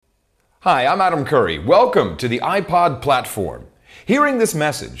Hi, I'm Adam Curry. Welcome to the iPod platform. Hearing this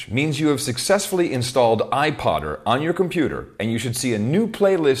message means you have successfully installed iPodder on your computer, and you should see a new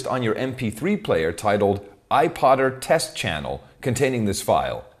playlist on your MP3 player titled iPodder Test Channel containing this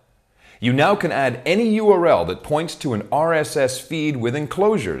file. You now can add any URL that points to an RSS feed with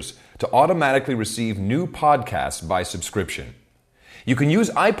enclosures to automatically receive new podcasts by subscription. You can use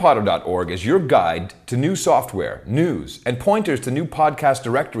iPodder.org as your guide to new software, news, and pointers to new podcast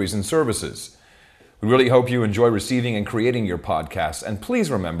directories and services. We really hope you enjoy receiving and creating your podcasts, and please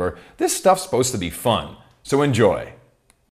remember, this stuff's supposed to be fun, so enjoy.